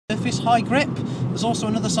surface, high grip. There's also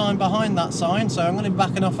another sign behind that sign, so I'm going to be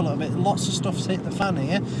backing off a little bit. Lots of stuff's hit the fan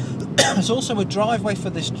here. There's also a driveway for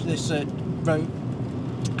this road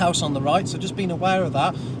house on the right, so just being aware of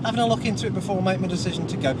that, having a look into it before I make my decision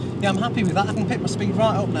to go. Yeah, I'm happy with that. I can pick my speed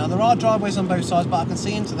right up now. There are driveways on both sides, but I can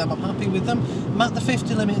see into them. I'm happy with them. I'm at the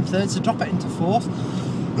 50 limit in third, so drop it into fourth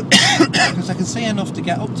because I can see enough to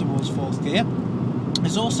get up towards fourth gear.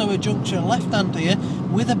 There's also a junction left hand here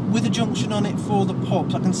with a junction on it for the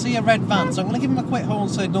pub. So I can see a red van, so I'm going to give him a quick horn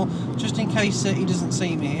signal just in case he doesn't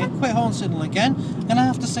see me here. Quick horn signal again. I'm going to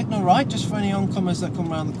have to signal right just for any oncomers that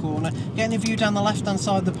come around the corner. Getting a view down the left hand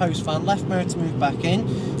side of the post van, left mirror to move back in.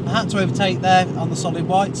 I had to overtake there on the solid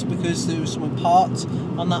whites because there was someone parked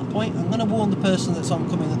on that point. I'm going to warn the person that's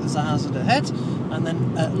oncoming that there's a hazard ahead, and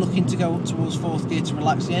then looking to go up towards fourth gear to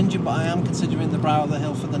relax the engine, but I am considering the brow of the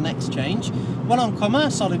hill for the next change. One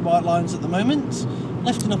oncomer, solid white lines at the moment,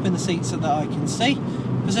 lifting up in the seat so that I can see,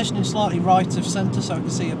 positioning slightly right of centre so I can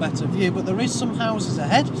see a better view, but there is some houses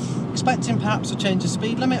ahead, expecting perhaps a change of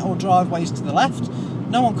speed limit or driveways to the left.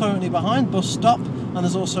 No one currently behind, bus stop, and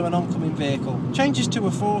there's also an oncoming vehicle. Changes to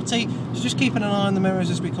a 40, so just keeping an eye on the mirrors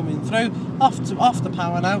as we're coming through. Off the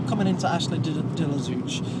power now, coming into Ashley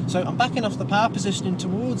Dillazooch. So I'm backing off the power, positioning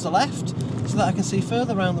towards the left so that I can see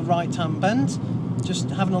further around the right hand bend. Just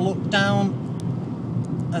having a look down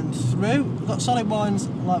and through. We've got solid lines,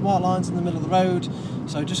 like white lines in the middle of the road,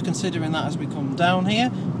 so just considering that as we come down here.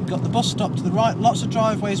 We've got the bus stop to the right, lots of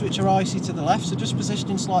driveways which are icy to the left, so just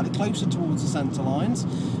positioning slightly closer towards the centre lines.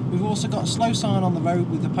 We've also got a slow sign on the road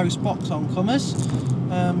with the post box oncomers.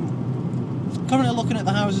 Currently looking at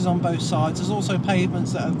the houses on both sides, there's also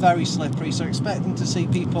pavements that are very slippery, so expecting to see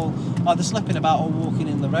people either slipping about or walking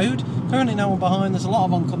in the road. Currently no one behind, there's a lot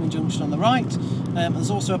of oncoming junction on the right, there's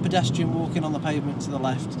also a pedestrian walking on the pavement to the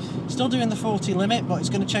left. Still doing the 40 limit, but it's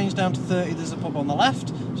going to change down to 30, there's a pub on the left,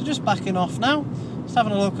 so just backing off now, just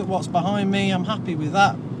having a look at what's behind me. I'm happy with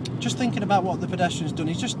that. Just thinking about what the pedestrian's done,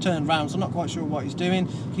 he's just turned round, so I'm not quite sure what he's doing,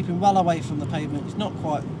 keeping well away from the pavement, he's not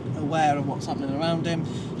quite aware of what's happening around him.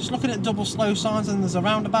 Just looking at double slow signs, and there's a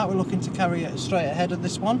roundabout, we're looking to carry it straight ahead of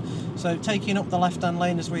this one, so taking up the left hand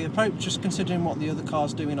lane as we approach, just considering what the other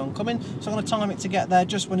car's doing oncoming. So I'm going to time it to get there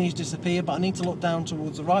just when he's disappeared, but I need to look down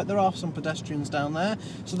towards the right. There are some pedestrians down there,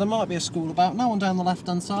 so there might be a school about. No one down the left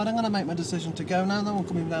hand side. I'm going to make my decision to go now. No one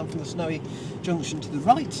coming down from the snowy junction to the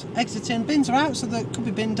right. Exiting, bins are out, so there could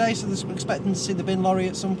be bin day, so we're expecting to see the bin lorry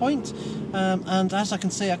at some point. And as I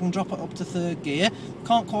can see, I can drop it up to third gear.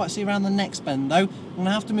 Can't quite see around the next bend though. I'm going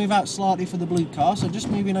to have to move out slightly for the blue car, so just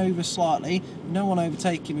moving over slightly, no one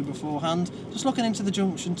overtaking me beforehand. Just looking into the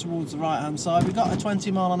junction towards the right hand side. We've got a 20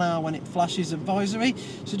 mile an hour when it flashes advisory,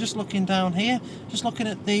 so just looking down here, just looking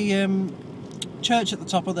at the church at the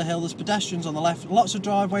top of the hill. There's pedestrians on the left, lots of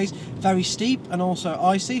driveways, very steep and also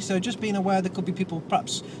icy, so just being aware there could be people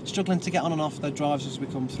perhaps struggling to get on and off their drives as we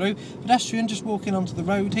come through. Pedestrian just walking onto the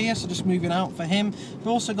road here, so just moving out for him. We've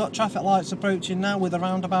also got traffic lights approaching now with a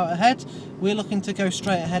roundabout ahead. We're looking to go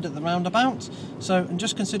straight ahead at the roundabout, so and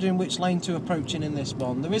just considering which lane to approaching in this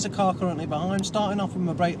one. There is a car currently behind, starting off with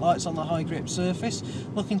my brake lights on the high grip surface,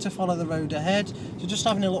 looking to follow the road ahead, so just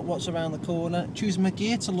having a look what's around the corner, choosing my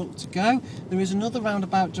gear to look to go. There is another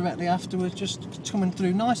roundabout directly afterwards, just coming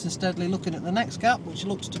through nice and steadily, looking at the next gap, which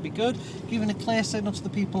looks to be good, giving a clear signal to the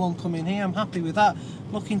people oncoming here. I'm happy with that.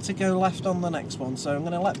 Looking to go left on the next one, so I'm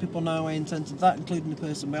going to let people know I intended that, including the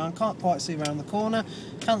person behind. Can't quite see around the corner.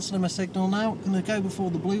 Cancelling my signal now. Going to go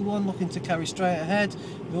before the blue one, looking to carry straight ahead.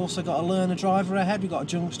 We've also got a learner driver ahead. We've got a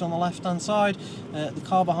junction on the left hand side. The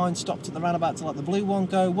car behind stopped at the roundabout to let the blue one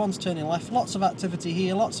go. One's turning left. Lots of activity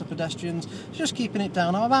here, lots of pedestrians. Just keeping it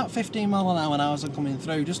down. I'm about 15 mile an hour now as I'm coming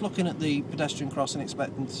through. Just looking at the pedestrian crossing,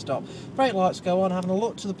 expecting to stop. Brake lights go on, having a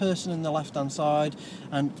look to the person in the left hand side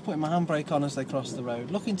and putting my handbrake on as they cross the road.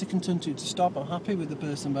 Looking to continue to stop. I'm happy with the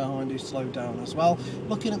person behind who's slowed down as well.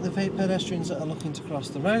 Looking at the pedestrians that are looking to cross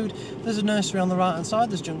the road. There's a nursery on the right hand side.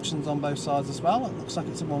 There's junctions on both sides as well. It looks like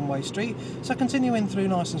it's a one-way street. So continuing through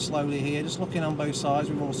nice and slowly here, just looking on both sides.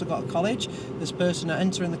 We've also got a college. This person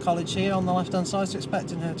entering the college here on the left hand side, so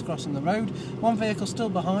expecting her to cross in the road. One vehicle still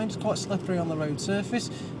behind, quite slippery on the road surface.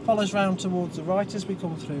 Follows round towards the right as we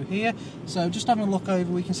come through here. So just having a look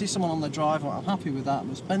over, we can see someone on the drive. I'm happy with that.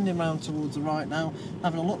 We're bending round towards the right now,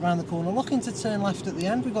 having a look round the corner, looking to turn left at the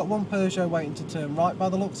end. We've got one Peugeot waiting to turn right by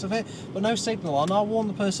the looks of it, but no signal on. I'll warn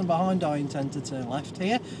the person behind I intend to turn left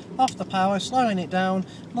here. Off the power, slowing it down,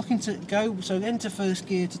 looking to go, so into first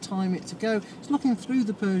gear to time it to go. Just looking through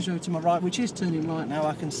the Peugeot to my right, which is turning right now.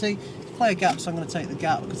 I can see clear gap, so I'm going to take the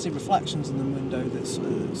gap. I can see reflections in the window that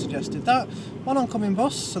suggested that. One oncoming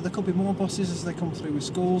bus, so there could be more buses as they come through with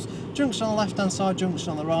schools. Junction on the left hand side, junction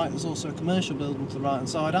on the right. There's also a commercial building to the right hand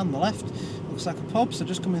side and the left. Looks like a pub, so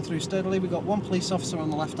just coming through steadily. We've got one police officer on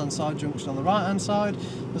the left hand side, junction on the right hand side.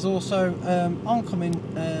 There's also oncoming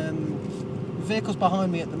vehicles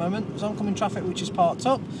behind me at the moment. There's oncoming traffic which is parked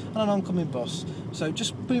up and an oncoming bus. So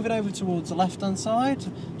just moving over towards the left hand side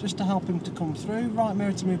just to help him to come through. Right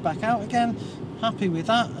mirror to move back out again. Happy with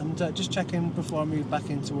that, and just checking before I move back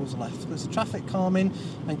in towards the left. There's a traffic calming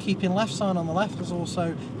and keeping left sign on the left. There's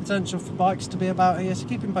also potential for bikes to be about here, so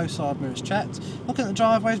keeping both side mirrors checked. Looking at the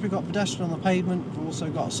driveways, we've got pedestrian on the pavement. We've also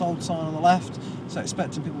got a sold sign on the left, so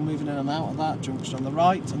expecting people moving in and out of that. Junction on the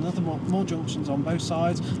right, another more junctions on both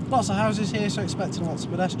sides. Lots of houses here, so expecting lots of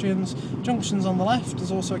pedestrians. Junctions on the left.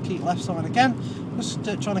 There's also a keep left sign again, just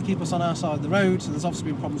trying to keep us on our side of the road. So there's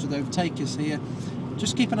obviously been problems with overtakers here.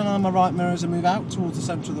 Just keeping an eye on my right mirror as I move out towards the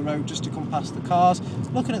centre of the road just to come past the cars.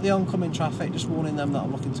 Looking at the oncoming traffic, just warning them that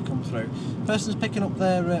I'm looking to come through. Person's picking up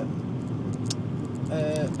their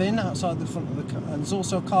bin outside the front of the car, and there's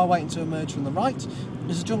also a car waiting to emerge from the right.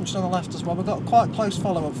 There's a junction on the left as well. We've got quite close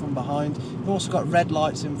follow-up from behind. We've also got red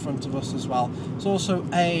lights in front of us as well. There's also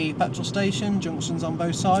a petrol station, junctions on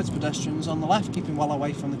both sides, pedestrians on the left, keeping well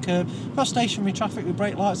away from the curb. We've got stationary traffic with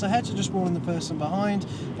brake lights ahead, so just warning the person behind.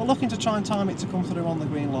 We're looking to try and time it to come through on the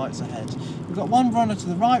green lights ahead. We've got one runner to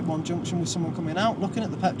the right, one junction with someone coming out, looking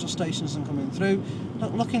at the petrol stations and coming through.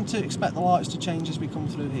 Looking to expect the lights to change as we come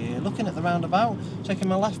through here. Looking at the roundabout, checking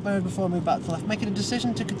my left mirror before I move back to the left, making a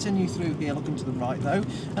decision to continue through here, looking to the right though.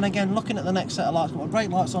 And again, looking at the next set of lights, got my brake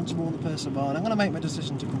lights on to warn the person behind. I'm going to make my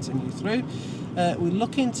decision to continue through. We're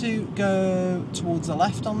looking to go towards the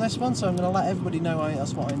left on this one, so I'm going to let everybody know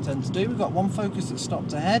that's what I intend to do. We've got one Focus that's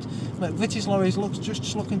stopped ahead. McVitie's lorry is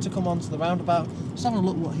just looking to come onto the roundabout. Just having a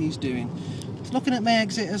look what he's doing. Looking at my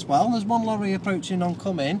exit as well, there's one lorry approaching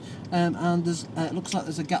oncoming, and there's it looks like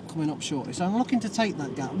there's a gap coming up shortly, so I'm looking to take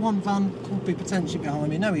that gap. One van could be potentially behind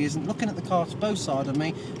me. No, he isn't. Looking at the car to both sides of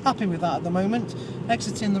me, happy with that at the moment.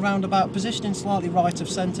 Exiting the roundabout, positioning slightly right of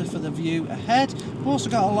centre for the view ahead. We've also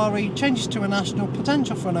got a lorry, changes to a national,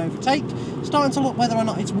 potential for an overtake. Starting to look whether or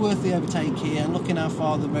not it's worth the overtake here, and looking how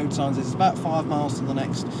far the road signs is. It's about 5 miles to the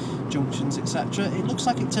next junctions, etc. It looks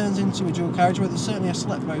like it turns into a dual carriageway. There's certainly a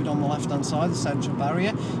slip road on the left hand side, the central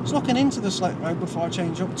barrier. Just looking into the slip road before I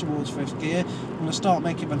change up towards fifth gear. I'm going to start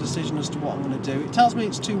making my decision as to what I'm going to do. It tells me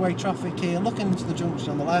it's two-way traffic here. Looking into the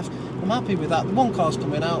junction on the left, I'm happy with that. The one car's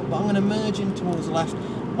coming out, but I'm going to merge in towards the left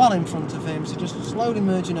well in front of him, so just slowly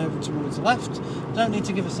merging over towards the left. Don't need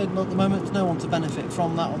to give a signal at the moment, there's no one to benefit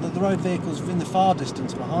from that, although the road vehicles in the far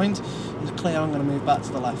distance behind. It's clear I'm going to move back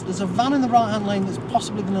to the left. There's a van in the right hand lane that's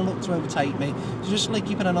possibly going to look to overtake me, so just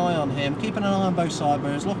keeping an eye on him, keeping an eye on both side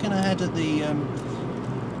mirrors, looking ahead at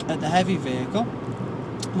the heavy vehicle.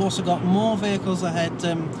 We've also got more vehicles ahead.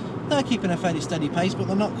 They're keeping a fairly steady pace, but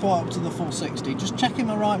they're not quite up to the full 60. Just checking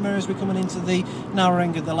my right mirror as we're coming into the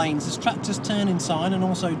narrowing of the lanes. There's tractors turning sign and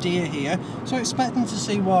also deer here, so expecting to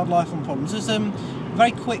see wildlife and problems. There's a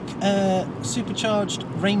very quick supercharged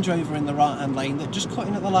Range Rover in the right hand lane that just cut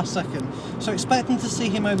in at the last second, so expecting to see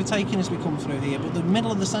him overtaking as we come through here, but the middle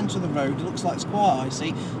of the centre of the road, it looks like it's quite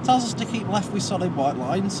icy. Tells us to keep left with solid white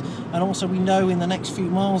lines, and also we know in the next few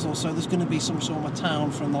miles or so there's going to be some sort of town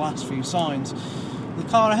from the last few signs. The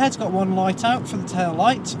car ahead's got one light out for the tail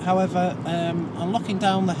light, however, I'm looking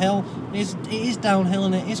down the hill. It is downhill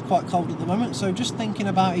and it is quite cold at the moment, so just thinking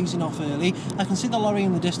about easing off early. I can see the lorry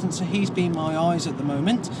in the distance, so he's been my eyes at the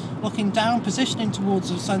moment. Looking down, positioning towards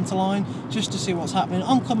the centre line, just to see what's happening.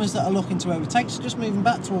 Oncomers that are looking to overtake, so just moving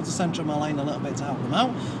back towards the centre of my lane a little bit to help them out.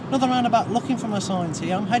 Another roundabout, looking for my signs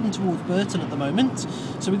here. I'm heading towards Burton at the moment,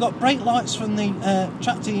 so we've got brake lights from the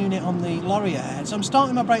tractor unit on the lorry ahead, so I'm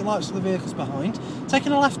starting my brake lights for the vehicles behind.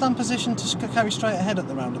 Taking a left-hand position to carry straight ahead at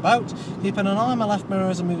the roundabout, keeping an eye on my left mirror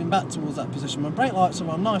as I'm moving back towards that position. My brake lights are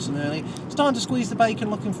on nice and early, starting to squeeze the bacon,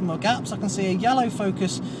 looking for my gaps. I can see a yellow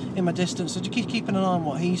Focus in my distance, so just keeping an eye on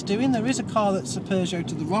what he's doing. There is a car that's a Peugeot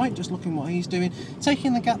to the right, just looking what he's doing,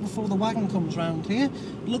 taking the gap before the wagon comes round here.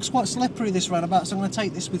 It looks quite slippery, this roundabout, so I'm going to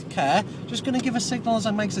take this with care. Just going to give a signal as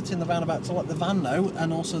I'm exiting the roundabout to let the van know,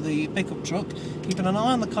 and also the pickup truck. Keeping an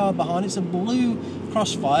eye on the car behind. It's a blue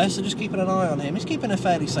Crossfire, so just keeping an eye on him. He's keeping a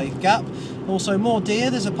fairly safe gap. Also more deer.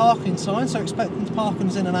 There's a parking sign, so expecting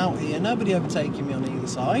parking's in and out here. Nobody overtaking me on either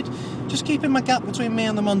side. Just keeping my gap between me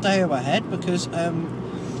and the Mondeo ahead, because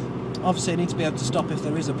Obviously I need to be able to stop if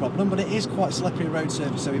there is a problem, but it is quite slippery road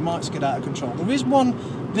surface, so we might get out of control. There is one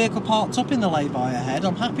vehicle parked up in the lay-by ahead.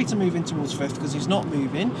 I'm happy to move in towards 5th because he's not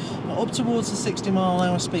moving, up towards the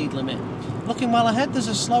 60-mile-an-hour speed limit. Looking well ahead, there's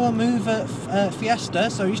a slower mover Fiesta,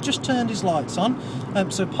 so he's just turned his lights on,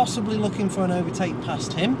 so possibly looking for an overtake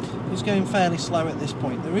past him. He's going fairly slow at this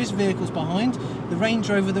point. There is vehicles behind. The Range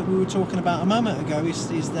Rover that we were talking about a moment ago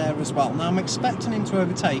is there as well. Now I'm expecting him to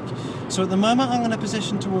overtake, so at the moment I'm going to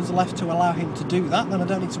position towards the left to allow him to do that, then I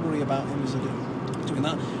don't need to worry about him as I do doing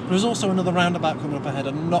that. There's also another roundabout coming up ahead.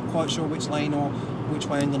 I'm not quite sure which lane or which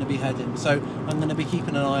way I'm going to be heading, so I'm going to be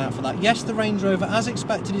keeping an eye out for that. Yes, the Range Rover, as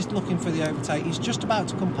expected, is looking for the overtake. He's just about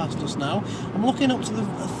to come past us now. I'm looking up to the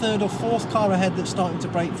 3rd or 4th car ahead that's starting to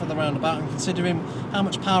brake for the roundabout and considering how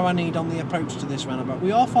much power I need on the approach to this roundabout.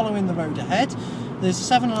 We are following the road ahead. There's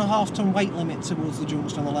a 7.5 tonne weight limit towards the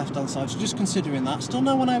junction on the left hand side, so just considering that. Still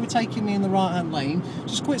no one overtaking me in the right hand lane.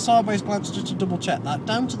 Just a quick sideways glance just to double check that.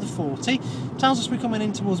 Down to the 40. Tells us we're coming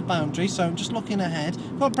in towards boundary, so I'm just looking ahead.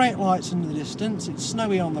 Got brake lights in the distance. It's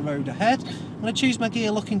snowy on the road ahead. I'm going to choose my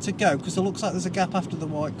gear looking to go because it looks like there's a gap after the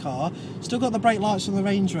white car. Still got the brake lights on the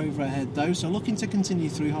Range Rover ahead though, so looking to continue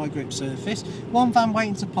through high grip surface. One van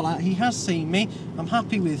waiting to pull out. He has seen me. I'm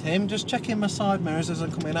happy with him. Just checking my side mirrors as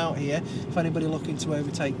I'm coming out here if anybody looking to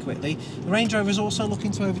overtake quickly. The Range Rover is also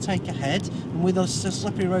looking to overtake ahead, and with a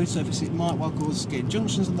slippery road surface it might well cause a skid.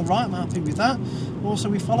 Junctions on the right, I'm happy with that. Also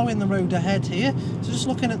we're following the road ahead here, so just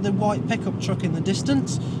looking at the white pickup truck in the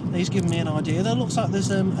distance. He's given me an idea. There looks like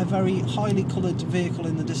there's a very highly coloured vehicle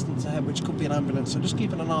in the distance ahead, which could be an ambulance, so just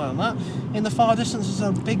keeping an eye on that. In the far distance there's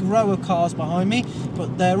a big row of cars behind me,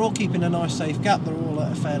 but they're all keeping a nice safe gap. They're all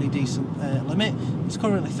at a fairly decent limit. It's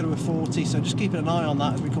currently through a 40, so just keeping an eye on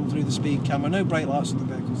that as we come through the speed camera. No brake lights on the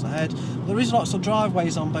vehicles ahead. There is lots of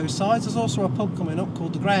driveways on both sides. There's also a pub coming up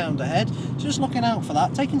called the Greyhound ahead, so just looking out for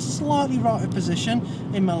that. Taking slightly right of position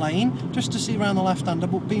in my lane just to see around the left hander,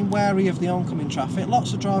 but being wary of the oncoming traffic.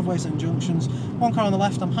 Lots of driveways and junctions. One car on the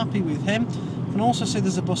left, I'm happy with him. You can also see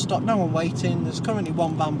there's a bus stop, no one waiting. There's currently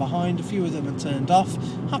one van behind, a few of them are turned off.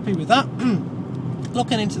 Happy with that.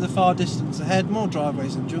 Looking into the far distance ahead, more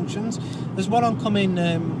driveways and junctions. There's one oncoming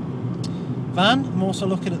van. I'm also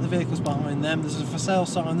looking at the vehicles behind them. There's a for sale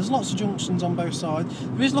sign. There's lots of junctions on both sides.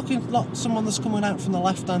 There is looking like someone that's coming out from the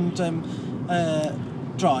left hand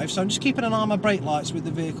drive, so I'm just keeping an eye on my brake lights with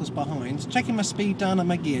the vehicles behind, checking my speed down and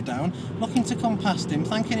my gear down, looking to come past him,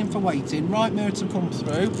 thanking him for waiting. Right mirror to come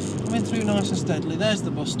through, coming through nice and steadily. There's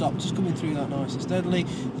the bus stop, just coming through that nice and steadily.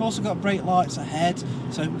 We've also got brake lights ahead,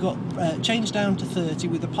 so we've got change down to 30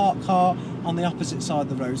 with the parked car on the opposite side of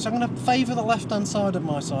the road. So I'm going to favour the left hand side of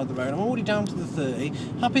my side of the road. I'm already down to the 30.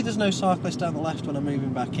 Happy there's no cyclist down the left when I'm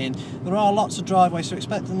moving back in. There are lots of driveways, so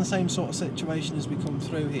expecting the same sort of situation as we come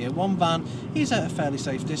through here. One van, he's at a fairly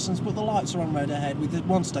safe distance, but the lights are on red ahead with the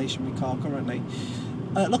one stationary car currently.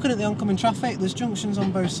 Looking at the oncoming traffic, there's junctions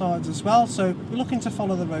on both sides as well, so we're looking to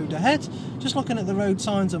follow the road ahead. Just looking at the road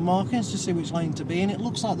signs and markings to see which lane to be in. It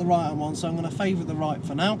looks like the right one, so I'm going to favour the right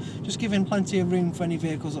for now, just giving plenty of room for any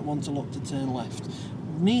vehicles that want to look to turn left.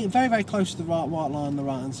 Me very, very close to the white line on the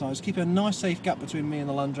right hand side, just keeping a nice safe gap between me and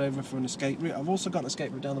the Land Rover for an escape route. I've also got an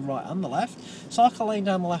escape route down the right and the left. Cycle lane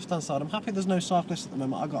down the left hand side. I'm happy there's no cyclists at the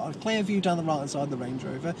moment. I've got a clear view down the right hand side of the Range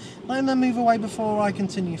Rover. Letting them move away before I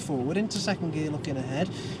continue forward into second gear, looking ahead.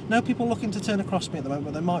 No people looking to turn across me at the moment,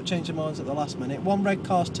 but they might change their minds at the last minute. One red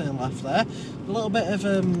car's turned left there. A little bit of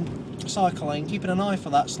cycle lane, keeping an eye for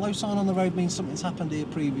that. Slow sign on the road means something's happened here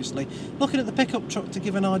previously. Looking at the pickup truck to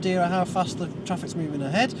give an idea of how fast the traffic's moving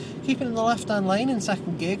ahead. Keeping in the left hand lane in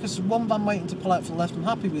second gear because there's one van waiting to pull out from the left. I'm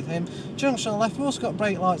happy with him. Junction on the left, we've also got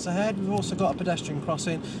brake lights ahead. We've also got a pedestrian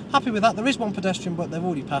crossing. Happy with that. There is one pedestrian, but they've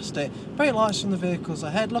already passed it. Brake lights from the vehicles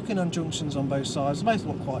ahead. Looking on junctions on both sides. They both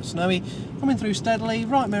look quite snowy. Coming through steadily.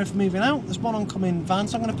 Right mirror for moving out. There's one oncoming van,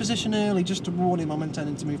 so I'm going to position early just to warn him I'm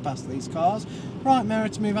intending to move past these cars. Right mirror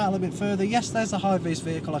to move out a little bit further. Yes, there's a high-vis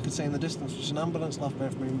vehicle I can see in the distance, which is an ambulance. Left mirror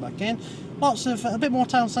for moving back in. Lots of a bit more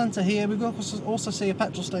town centre here. We've also see a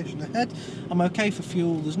petrol station ahead. I'm okay for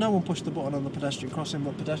fuel. There's no one pushed the button on the pedestrian crossing,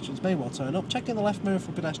 but pedestrians may well turn up. Checking the left mirror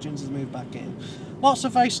for pedestrians as they move back in. Lots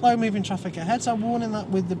of very slow moving traffic ahead, so I'm warning that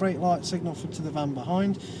with the brake light signal to the van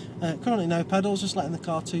behind. Currently no pedals, just letting the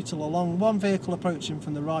car tootle along. One vehicle approaching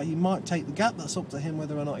from the right. He might take the gap. That's up to him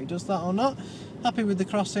whether or not he does that or not. Happy with the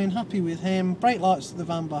crossing, happy with him. Brake lights to the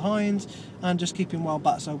van behind, and just keeping well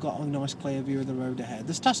back so I've got a nice clear view of the road ahead.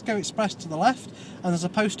 There's Tesco Express to the left, and there's a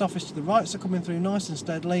post office to the right, so coming through nice and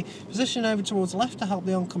steadily. Position over towards the left to help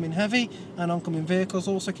the oncoming heavy and oncoming vehicles,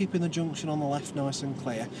 also keeping the junction on the left nice and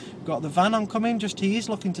clear. We've got the van oncoming, just he is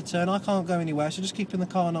looking to turn. I can't go anywhere, so just keeping the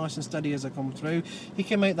car nice and steady as I come through. He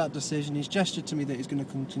can make that that decision. He's gestured to me that he's going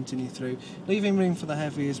to continue through, leaving room for the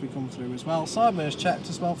heavy as we come through as well. Side mirrors checked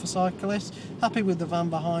as well for cyclists. Happy with the van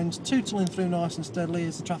behind, tootling through nice and steadily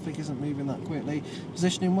as the traffic isn't moving that quickly.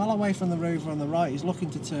 Positioning well away from the rover on the right. He's looking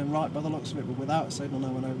to turn right by the looks of it, but without a signal. No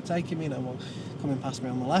one overtaking me, no one coming past me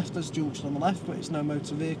on the left. There's a junction on the left, but it's no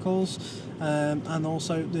motor vehicles. And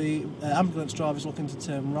also the ambulance driver is looking to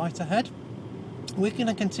turn right ahead. We're going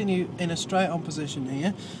to continue in a straight on position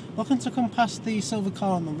here, looking to come past the silver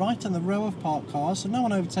car on the right and the row of parked cars, so no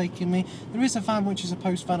one overtaking me. There is a van which is a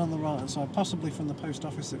post van on the right hand side, possibly from the post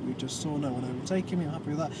office that we just saw. No one overtaking me, I'm happy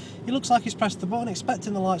with that. It looks like he's pressed the button,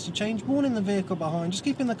 expecting the lights to change, warning the vehicle behind, just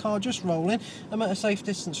keeping the car just rolling. I'm at a safe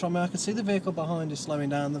distance from me. I can see the vehicle behind is slowing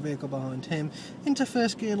down, the vehicle behind him into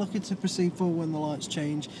first gear, looking to proceed forward when the lights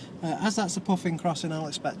change. As that's a puffing crossing, I'll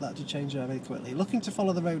expect that to change very quickly. Looking to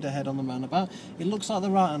follow the road ahead on the roundabout. It looks like the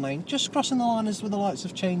right hand lane, just crossing the line as with the lights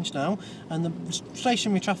have changed now, and the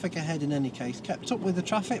stationary traffic ahead in any case. Kept up with the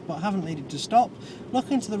traffic but haven't needed to stop.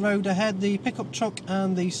 Looking to the road ahead, the pickup truck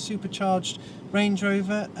and the supercharged Range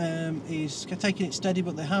Rover is taking it steady,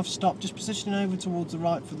 but they have stopped, just positioning over towards the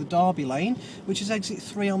right for the Derby lane, which is exit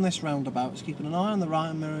 3 on this roundabout. Just keeping an eye on the right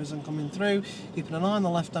hand mirrors and coming through, keeping an eye on the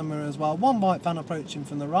left hand mirror as well. One white van approaching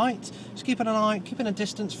from the right, just keeping an eye, keeping a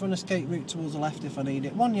distance for an escape route towards the left if I need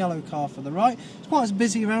it. One yellow car for the right. It's quite a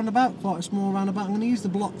busy roundabout, quite a small roundabout. I'm going to use the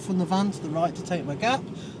block from the van to the right to take my gap.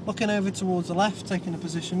 Looking over towards the left, taking a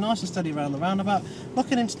position nice and steady around the roundabout.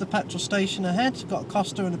 Looking into the petrol station ahead, got a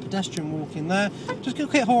Costa and a pedestrian walking there. Just a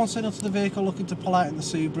quick horn signal to the vehicle looking to pull out in the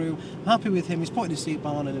Subaru. I'm happy with him, he's putting his seatbelt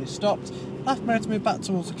on and he's stopped. Left mirror to move back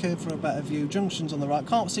towards the curb for a better view. Junctions on the right,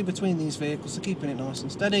 can't see between these vehicles, so keeping it nice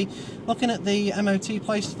and steady. Looking at the MOT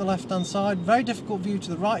place to the left hand side, very difficult view to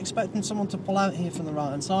the right, expecting someone to pull out here from the right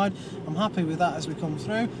hand side. I'm happy with that as we come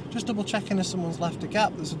through. Just double checking if someone's left a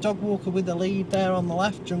gap. There's a dog walker with the lead there on the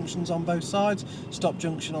left, junctions on both sides, stop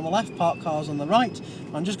junction on the left, parked cars on the right.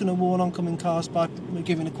 I'm just going to warn oncoming cars by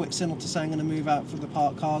giving a quick signal to say I'm going to move out for the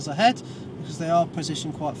parked cars ahead, because they are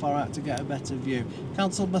positioned quite far out to get a better view.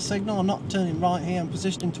 Cancelled my signal, I'm not turning right here, I'm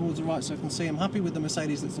positioning towards the right so I can see. I'm happy with the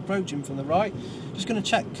Mercedes that's approaching from the right. Just going to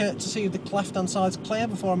check to see if the left hand side's clear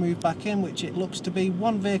before I move back in, which it looks to be.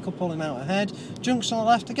 One vehicle pulling out ahead. Junction on the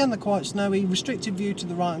left, again they're quite snowy. Restricted view to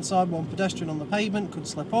the right hand side, one pedestrian on the pavement, could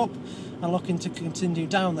slip up. And looking to continue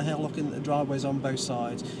down the hill, looking at the driveways on both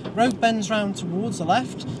sides. Road bends round towards the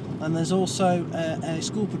left, and there's also a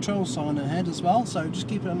school patrol sign ahead as well, so just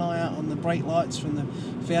keeping an eye out on the brake lights from the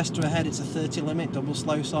Fiesta ahead. It's a 30 limit, double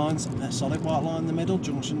slow signs, a solid white line in the middle,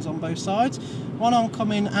 junctions on both sides. One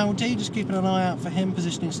oncoming Audi, just keeping an eye out for him,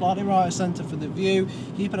 positioning slightly right of centre for the view,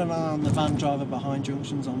 keeping an eye on the van driver behind,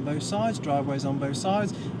 junctions on both sides, driveways on both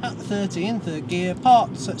sides. At the 30 in third gear,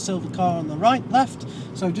 parked silver car on the right, left,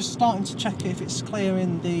 so just starting to check if it's clear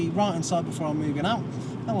in the right hand side before I'm moving out.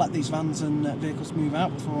 I'll let these vans and vehicles move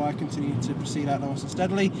out before I continue to proceed out nice and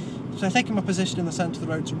steadily. So taking my position in the centre of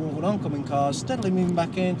the road to warn oncoming cars, steadily moving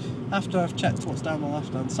back in after I've checked what's down the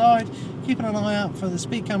left hand side, keeping an eye out for the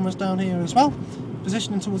speed cameras down here as well,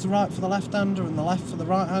 positioning towards the right for the left hander and the left for the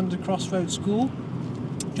right hander, crossroad school.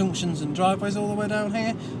 Junctions and driveways all the way down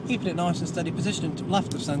here, keeping it nice and steady, positioning to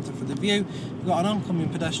left of centre for the view. We've got an oncoming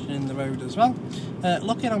pedestrian in the road as well.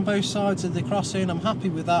 Looking on both sides of the crossing, I'm happy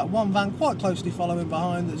with that. One van quite closely following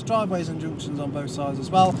behind, there's driveways and junctions on both sides as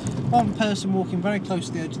well. One person walking very close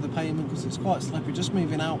to the edge of the pavement because it's quite slippery, just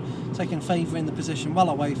moving out, taking favour in the position well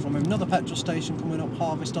away from him. Another petrol station coming up,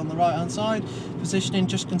 Harvest on the right hand side, positioning,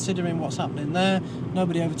 just considering what's happening there.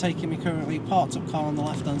 Nobody overtaking me currently, parked up car on the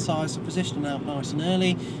left hand side, so positioning out nice and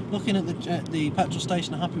early. Looking at the petrol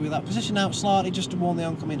station, I'm happy with that. Position out slightly just to warn the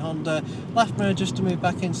oncoming Honda. Left mirror just to move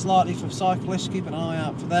back in slightly for cyclists, keep an eye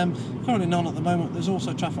out for them. Currently none at the moment, there's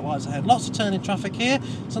also traffic lights ahead. Lots of turning traffic here,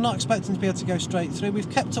 so not expecting to be able to go straight through. We've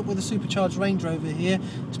kept up with the supercharged Range Rover here,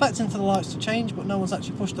 expecting for the lights to change, but no one's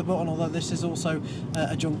actually pushed the button, although this is also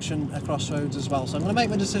a junction, a crossroads as well. So I'm going to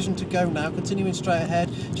make my decision to go now, continuing straight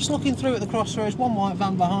ahead. Just looking through at the crossroads, one white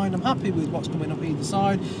van behind. I'm happy with what's coming up either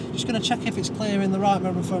side. Just going to check if it's clear in the right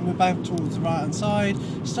mirror before we're back towards the right hand side,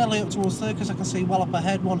 steadily up towards third because I can see well up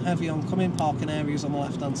ahead, one heavy oncoming, parking areas on the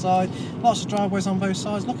left hand side, lots of driveways on both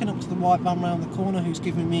sides. Looking up to the white van round the corner who's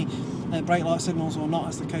giving me brake light signals or not,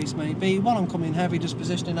 as the case may be. One oncoming heavy, just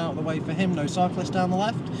positioning out of the way for him, no cyclist down the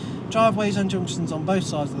left. driveways and junctions on both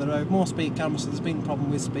sides of the road, more speed cameras, so there's been a problem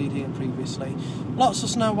with speed here previously. Lots of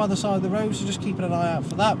snow by the side of the road, so just keeping an eye out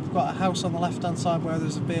for that. We've got a house on the left hand side where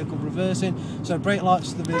there's a vehicle reversing, so brake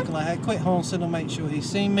lights to the vehicle ahead, quick horn signal, make sure he's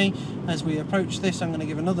seen me. As we approach this, I'm going to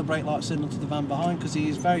give another brake light signal to the van behind because he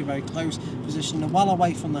is very, very close, positioned well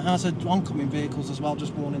away from the hazard. Oncoming vehicles as well,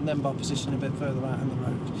 just warning them by positioning a bit further out in the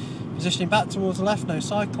road. Positioning back towards the left, no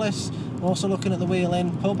cyclists. Also looking at the wheel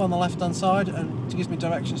in pub on the left hand side, and it gives me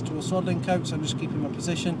directions towards Swaddling Coat, so I'm just keeping my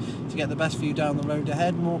position to get the best view down the road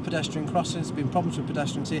ahead. More pedestrian crossings, there's been problems with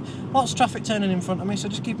pedestrians here. Lots of traffic turning in front of me, so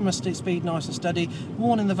just keeping my speed nice and steady.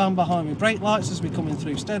 Warning the van behind me, brake lights as we're coming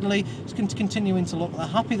through steadily. Just continuing to look, they're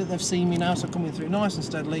happy that they've seen me now, so coming through nice and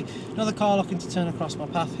steadily. Another car looking to turn across my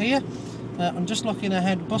path here. I'm just looking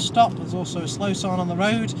ahead, bus stop, there's also a slow sign on the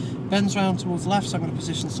road, bends round towards the left, so I'm going to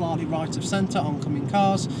position slightly right of centre, oncoming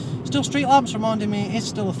cars. Still street lamps reminding me it is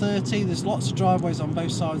still a 30, there's lots of driveways on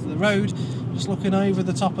both sides of the road. Just looking over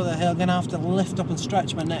the top of the hill, going to have to lift up and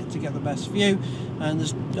stretch my neck to get the best view. And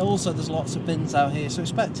there's lots of bins out here, so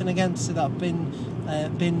expecting again to see that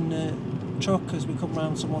bin truck as we come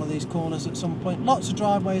round to one of these corners at some point. Lots of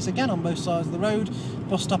driveways again on both sides of the road,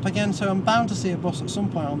 bus stop again, so I'm bound to see a bus at some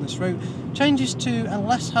point on this route. Changes to a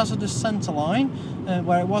less hazardous centre line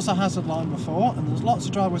where it was a hazard line before, and there's lots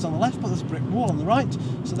of driveways on the left, but there's a brick wall on the right,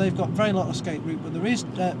 so they've got very little escape route, but there is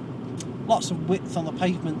lots of width on the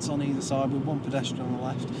pavements on either side with one pedestrian on the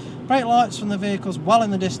left. Brake lights from the vehicles well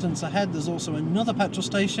in the distance ahead. There's also another petrol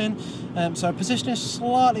station, so positioning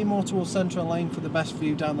slightly more towards central lane for the best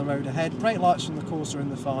view down the road ahead. Brake lights from the course are in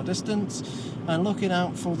the far distance, and looking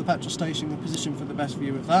out for the petrol station, the position for the best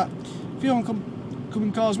view of that. A few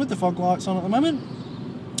oncoming cars with the fog lights on at the moment.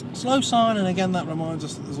 Slow sign, and again that reminds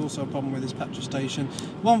us that there's also a problem with this petrol station.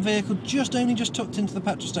 One vehicle only just tucked into the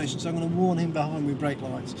petrol station, so I'm going to warn him behind with brake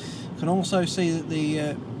lights. Can also see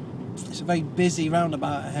that it's a very busy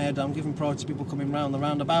roundabout ahead. I'm giving priority to people coming round the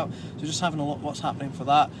roundabout, so just having a look what's happening for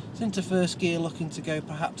that. It's into first gear, looking to go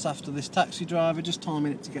perhaps after this taxi driver, just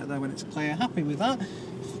timing it to get there when it's clear. Happy with that.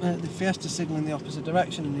 The Fiesta signal in the opposite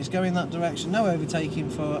direction, and he's going that direction. No overtaking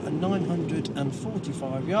for a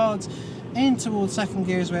 945 yards. In towards second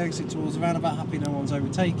gear as we exit towards the roundabout. Happy no one's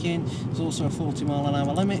overtaking. There's also a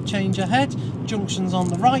 40-mile-an-hour limit. Change ahead. Junctions on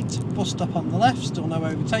the right. Bus stop on the left. Still no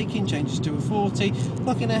overtaking. Changes to a 40.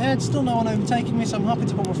 Looking ahead. Still no one overtaking me, so I'm happy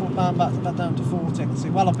to put my foot back down to 40. I can see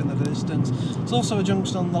well up in the distance. There's also a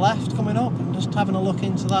junction on the left coming up, and just having a look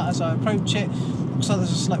into that as I approach it. Looks like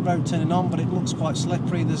there's a slip road turning on, but it looks quite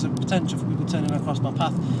slippery. There's a potential for people turning across my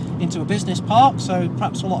path into a business park, so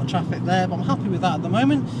perhaps a lot of traffic there, but I'm happy with that at the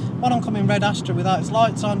moment. One oncoming red Astra without its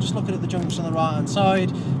lights on, just looking at the junction on the right hand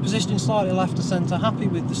side, positioning slightly left to centre, happy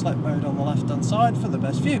with the slip road on the left hand side for the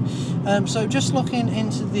best view. So just looking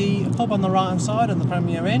into the pub on the right hand side and the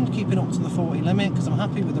Premier Inn, keeping up to the 40 limit because I'm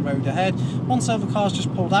happy with the road ahead. One silver car's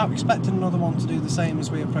just pulled out, expecting another one to do the same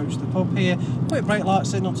as we approach the pub here. Quick brake light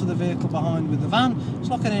signal to the vehicle behind with the van.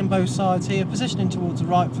 Just looking in both sides here, positioning towards the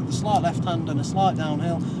right for the slight left hand and a slight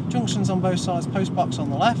downhill. Junctions on both sides, post box on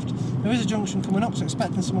the left. There is a junction coming up, so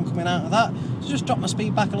expecting someone coming out of that. So just drop my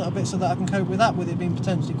speed back a little bit so that I can cope with that, with it being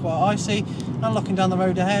potentially quite icy. And looking down the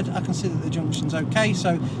road ahead, I can see that the junction's okay,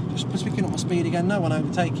 so just picking up my speed again, no one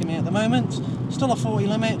overtaking me at the moment. Still a 40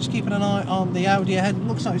 limit, just keeping an eye on the Audi ahead. It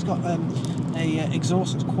looks like it's got a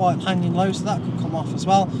exhaust that's quite hanging low, so that could come off as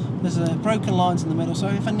well. There's broken lines in the middle, so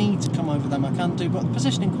if I need to come over them I can do, but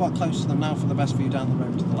positioning quite close to them now for the best view down the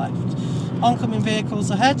road to the left. Oncoming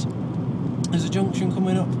vehicles ahead. There's a junction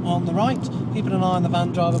coming up on the right, keeping an eye on the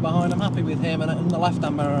van driver behind. I'm happy with him, and in the left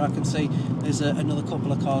hand mirror I can see there's another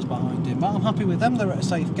couple of cars behind him, but I'm happy with them. They're at a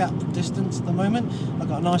safe gap distance at the moment. I've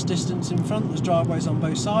got a nice distance in front, there's driveways on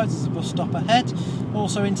both sides, there's a bus stop ahead.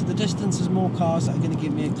 Also into the distance there's more cars that are going to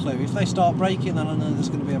give me a clue. If they start braking, then I know there's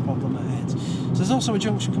going to be a problem ahead. So there's also a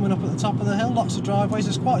junction coming up at the top of the hill, lots of driveways.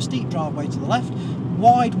 There's quite a steep driveway to the left.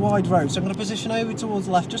 Wide road, so I'm going to position over towards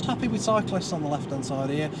the left. Just happy with cyclists on the left hand side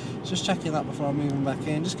here, just checking that before I'm moving back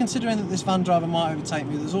in. Just considering that this van driver might overtake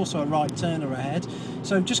me, there's also a right turner ahead,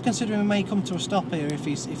 so just considering we may come to a stop here if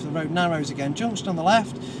the road narrows again. Junction on the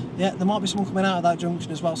left, yeah, there might be someone coming out of that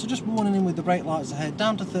junction as well, so just warning him with the brake lights ahead,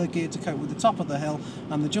 down to third gear to cope with the top of the hill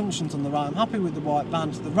and the junctions on the right. I'm happy with the white van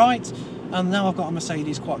to the right, and now I've got a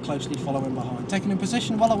Mercedes quite closely following behind. Taking in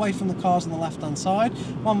position well away from the cars on the left hand side,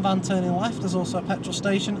 one van turning left, there's also a petrol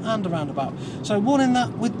station and a roundabout. So warning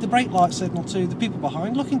that with the brake light signal to the people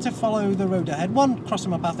behind, looking to follow the road ahead, one crossing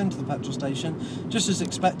my path into the petrol station, just as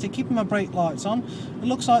expected, keeping my brake lights on. It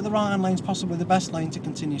looks like the right hand lane is possibly the best lane to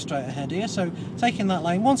continue straight ahead here, so taking that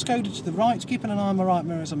lane. One Skoda to the right, keeping an eye on my right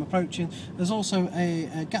mirror as I'm approaching. There's also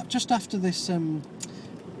a gap just after this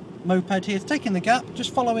moped here, taking the gap,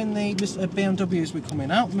 just following the BMW as we're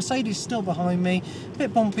coming out. Mercedes still behind me, a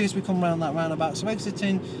bit bumpy as we come around that roundabout, so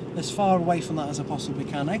exiting as far away from that as I possibly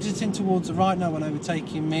can. Exiting towards the right, no one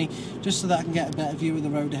overtaking me, just so that I can get a better view of the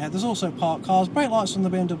road ahead. There's also parked cars, brake lights on the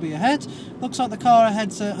BMW ahead. Looks like the car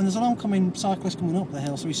ahead's, and there's an oncoming cyclist coming up the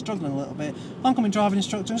hill, so he's struggling a little bit. Oncoming driving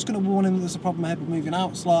instructor, I'm just going to warn him that there's a problem ahead with moving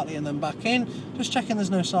out slightly and then back in. Just checking there's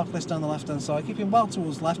no cyclist down the left hand side, keeping well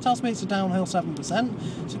towards the left. Tells me it's a downhill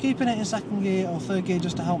 7%, so keeping it in second gear or third gear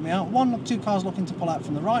just to help me out. Two cars looking to pull out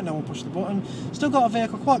from the right, no one pushed the button. Still got a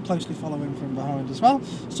vehicle quite closely following from behind as well.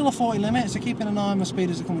 Still a 40 limit, so keeping an eye on my speed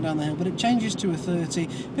as they're coming down the hill, but it changes to a 30.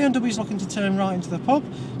 BMW's looking to turn right into the pub,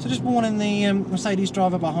 so just warning the Mercedes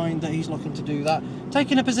driver behind that he's looking to do that.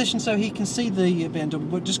 Taking a position so he can see the BMW,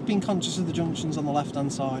 but just being conscious of the junctions on the left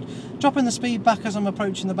hand side. Dropping the speed back as I'm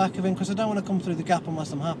approaching the back of him, because I don't want to come through the gap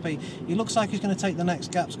unless I'm happy. He looks like he's going to take the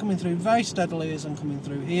next gaps, coming through very steadily as I'm coming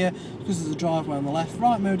through here, because there's a driveway on the left.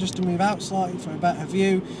 Right mirror just to move out slightly for a better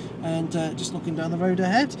view, and just looking down the road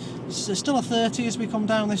ahead. It's still a 30 as we come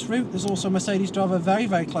down this route. There's also a Mercedes driver very,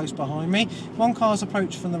 very close behind me. One car's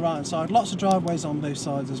approached from the right hand side. Lots of driveways on both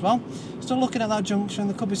sides as well. Still looking at that junction.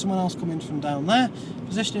 There could be someone else coming from down there.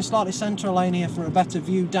 Positioning slightly central lane here for a better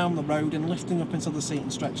view down the road and lifting up into the seat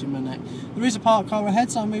and stretching my neck. There is a parked car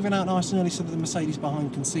ahead, so I'm moving out nice and early so that the Mercedes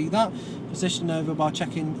behind can see that. Positioning over by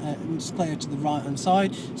checking it's clear to the right hand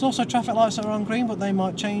side. There's also traffic lights that are on green, but they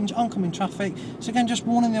might change. Oncoming traffic. So again, just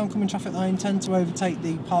warning the oncoming traffic that I intend to overtake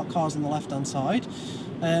the parked cars on the left hand side.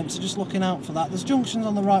 So just looking out for that. There's junctions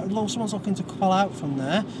on the right, someone's looking to pull out from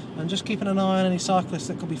there, and just keeping an eye on any cyclists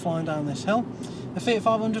that could be flying down this hill. The Fiat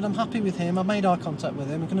 500, I'm happy with him. I've made eye contact with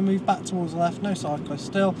him. I'm going to move back towards the left, no cyclists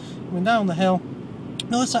still. Coming down the hill.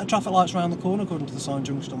 Another set of traffic lights around the corner according to the sign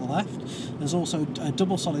junction on the left. There's also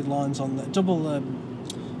double solid lines on the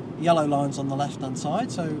yellow lines on the left hand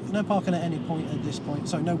side, so no parking at any point at this point,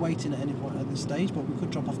 so no waiting at any point at this stage, but we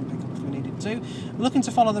could drop off and pick up if we needed to. We're looking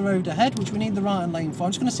to follow the road ahead, which we need the right hand lane for.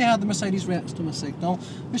 I'm just going to see how the Mercedes reacts to my signal.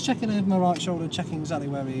 Just checking over my right shoulder, checking exactly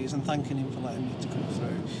where he is and thanking him for letting me to come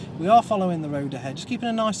through. We are following the road ahead, just keeping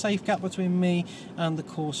a nice safe gap between me and the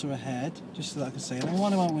Corsa ahead, just so that I can see. And I'm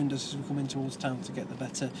winding my windows as we come in towards town to get the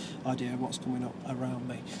better idea of what's coming up around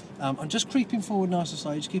me. I'm just creeping forward nice and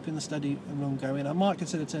slow, just keeping the steady run going. I might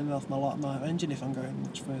consider turning off my engine if I'm going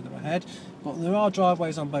much further ahead, but there are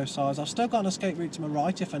driveways on both sides. I've still got an escape route to my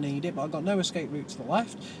right if I need it, but I've got no escape route to the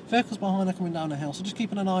left. Vehicles behind are coming down a hill, so just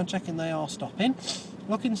keeping an eye on checking they are stopping.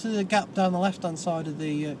 Looking to the gap down the left hand side of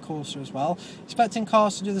the Corsa as well, expecting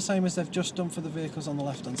cars to do the same as they've just done for the vehicles on the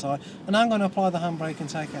left hand side. And now I'm going to apply the handbrake and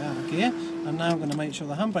take it out of gear, and now I'm going to make sure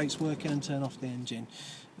the handbrake's working and turn off the engine.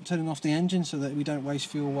 Turning off the engine so that we don't waste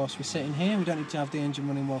fuel whilst we're sitting here. We don't need to have the engine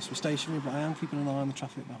running whilst we're stationary, but I am keeping an eye on the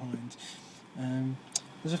traffic behind.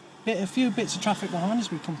 There's a few bits of traffic behind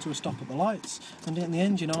as we come to a stop at the lights and getting the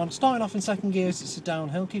engine on. Starting off in second gear as it's a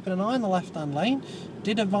downhill, keeping an eye on the left hand lane.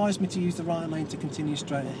 Did advise me to use the right hand lane to continue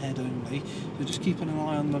straight ahead only, so just keeping an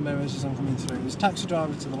eye on my mirrors as I'm coming through. There's a taxi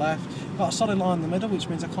driver to the left, got a solid line in the middle, which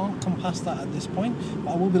means I can't come past that at this point,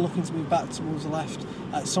 but I will be looking to move back towards the left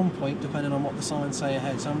at some point depending on what the signs say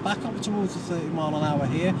ahead. So I'm back up towards the 30 mile an hour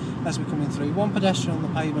here as we're coming through. One pedestrian on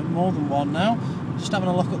the pavement, more than one now. Just having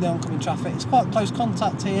a look at the oncoming traffic. It's quite close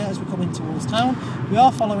contact here as we're coming towards town. We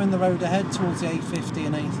are following the road ahead towards the A50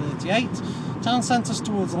 and A38. Town centre's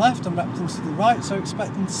towards the left and Repton's to the right, so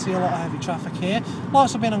expecting to see a lot of heavy traffic here.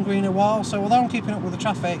 Lights have been on green a while, so although I'm keeping up with the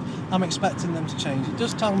traffic, I'm expecting them to change. It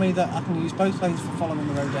does tell me that I can use both lanes for following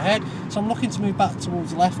the road ahead, so I'm looking to move back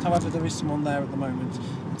towards the left, however there is someone there at the moment.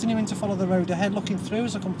 Continuing to follow the road ahead, looking through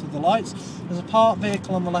as I come to the lights. There's a parked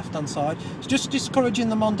vehicle on the left hand side. It's just discouraging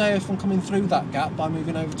the Mondeo from coming through that gap by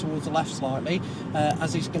moving over towards the left slightly,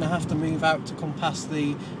 as he's going to have to move out to come past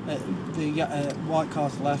the white car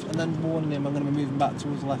to the left, and then warning him I'm going to be moving back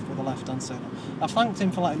towards the left with the left hand signal. I thanked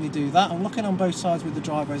him for letting me do that. I'm looking on both sides with the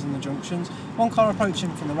driveways and the junctions. One car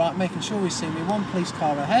approaching from the right, making sure he's seeing me. One police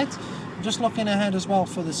car ahead. Just looking ahead as well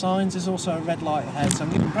for the signs. There's also a red light ahead, so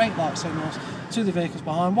I'm giving brake light signals to the vehicles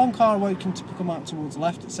behind. One car awoken to come out towards the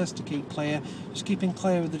left. It says to keep clear. Just keeping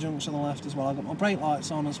clear of the junction on the left as well. I've got my brake lights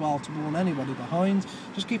on as well to warn anybody behind.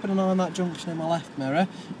 Just keeping an eye on that junction in my left mirror,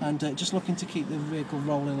 and just looking to keep the vehicle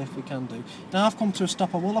rolling if we can do. Now I've come to a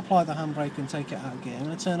stop. I will apply the handbrake and take it out of gear. I'm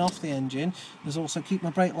going to turn off the engine. There's also keep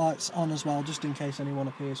my brake lights on as well, just in case anyone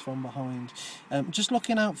appears from behind. Just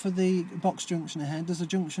looking out for the box junction ahead. There's a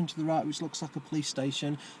junction to the right which looks like a police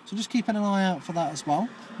station, so just keeping an eye out for that as well.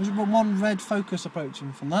 There's one red Focus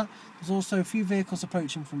approaching from that. There's also a few vehicles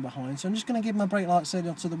approaching from behind, so I'm just going to give my brake light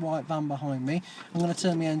signal to the white van behind me. I'm going to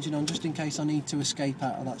turn my engine on just in case I need to escape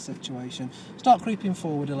out of that situation. Start creeping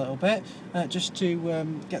forward a little bit, just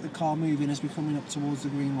to get the car moving as we're coming up towards the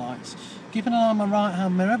green lights. Keeping an eye on my right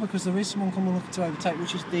hand mirror because there is someone coming looking to overtake,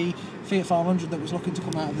 which is the Fiat 500 that was looking to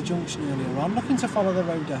come out of the junction earlier on. Looking to follow the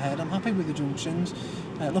road ahead. I'm happy with the junctions.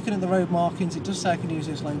 Looking at the road markings, it does say I can use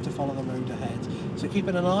this lane to follow the road ahead. So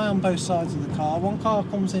keeping an eye on both sides of the car. One car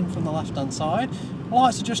comes in from the left hand side.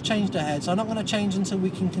 Lights have just changed ahead, so I'm not going to change until we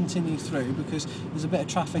can continue through because there's a bit of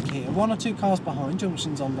traffic here. 1 or 2 cars behind,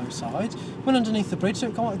 junctions on both sides. We're underneath the bridge, so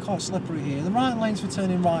it's quite slippery here. The right lane's for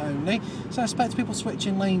turning right only, so I expect people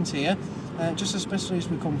switching lanes here, just especially as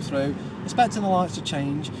we come through. Expecting the lights to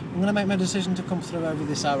change. I'm going to make my decision to come through over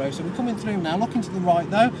this arrow. So we're coming through now, looking to the right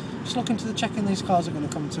though, just looking to checking these cars are going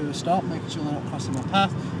to come to a stop, making sure they're not crossing my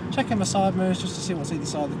path. Checking my side mirrors just to see what's either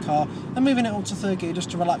side of the car, and moving it up to 3rd gear just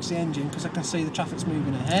to relax the engine because I can see the traffic's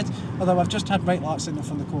moving ahead. Although I've just had brake light signal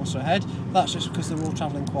from the Corsa ahead, that's just because they're all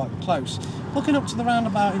travelling quite close. Looking up to the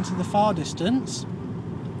roundabout into the far distance,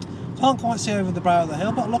 can't quite see over the brow of the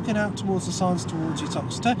hill, but looking out towards the signs towards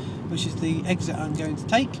Uttoxeter, which is the exit I'm going to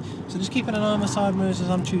take. So just keeping an eye on my side mirrors as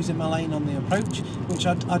I'm choosing my lane on the approach, which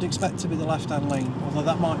I'd expect to be the left-hand lane, although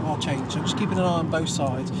that might well change. So I'm just keeping an eye on both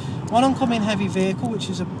sides. One oncoming heavy vehicle, which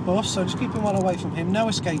is a bus, so just keeping well away from him. No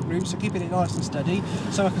escape route, so keeping it nice and steady,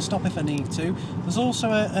 so I can stop if I need to. There's also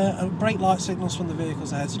a brake light signals from the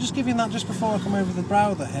vehicles ahead, so just giving that just before I come over the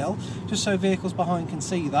brow of the hill, just so vehicles behind can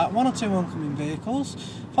see that. 1 or 2 oncoming vehicles.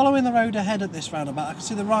 Following the road ahead at this roundabout, I can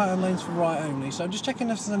see the right-hand lanes for right only, so I'm just checking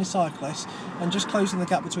if there's any cyclists and just closing the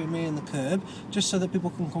gap between me and the curb, just so that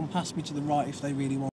people can come past me to the right if they really want.